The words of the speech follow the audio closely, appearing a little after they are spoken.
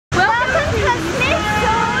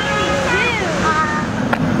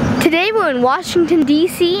in Washington,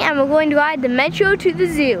 D.C., and we're going to ride the metro to the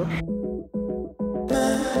zoo.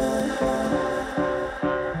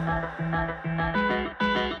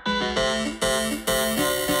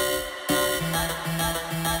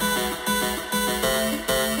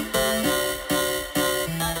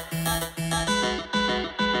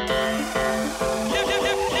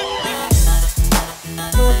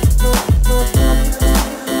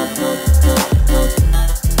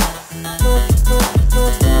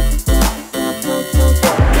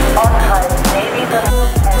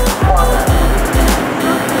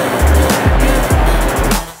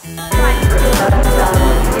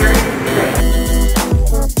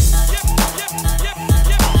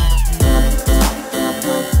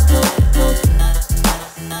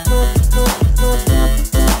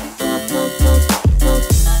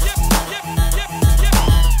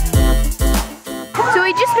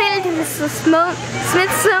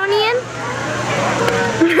 Smithsonian.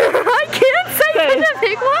 I can't say such a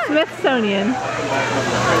big one. Smithsonian.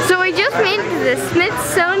 So we just made it to the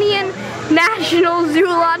Smithsonian National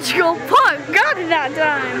Zoological Park. Got it that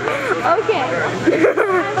time. Okay.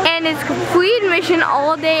 And it's complete admission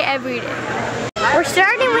all day, every day. We're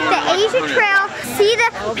starting with the Asia Trail. See the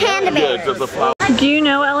panda bears. Do you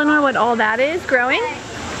know, Eleanor, what all that is growing?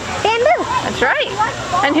 Bamboo. That's right.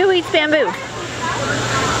 And who eats bamboo?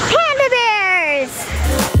 Panda bears.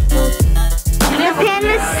 The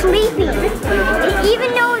panda's sleeping. Even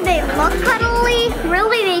though they look cuddly,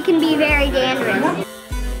 really they can be very dangerous.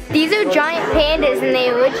 These are giant pandas and they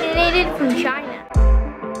originated from China.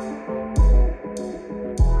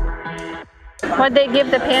 What'd they give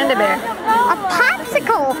the panda bear? A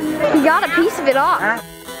popsicle. He got a piece of it off.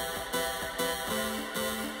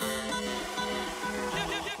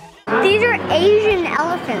 These are Asian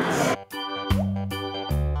elephants.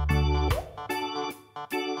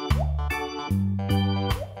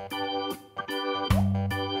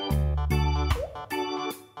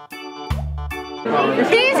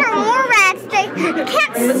 These are more rats. They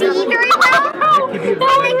can't see very well. And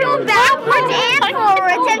they go backwards and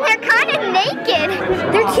forwards, and they're kind of naked.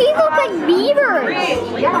 Their teeth look like beavers.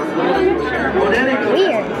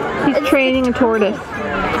 Weird. He's training a tortoise.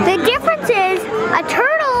 The difference is a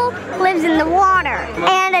turtle lives in the water,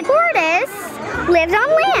 and a tortoise lives on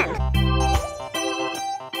land.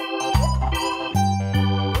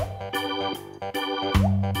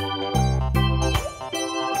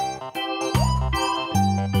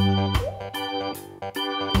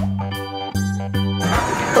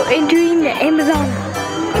 We're entering the Amazon.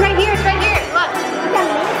 It's right here, it's right here. Look.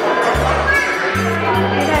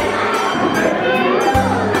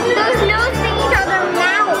 Those nose thingies are their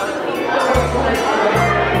mouths.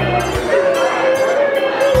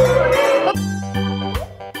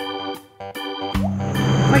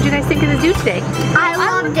 What did you guys think of the zoo today? I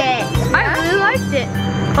loved it. I really liked it.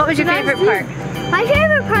 What was your favorite part? My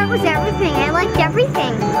favorite part was everything. I liked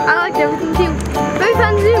everything. I liked everything too. Very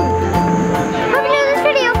fun zoo. Hope you enjoyed this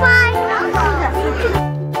video. Bye.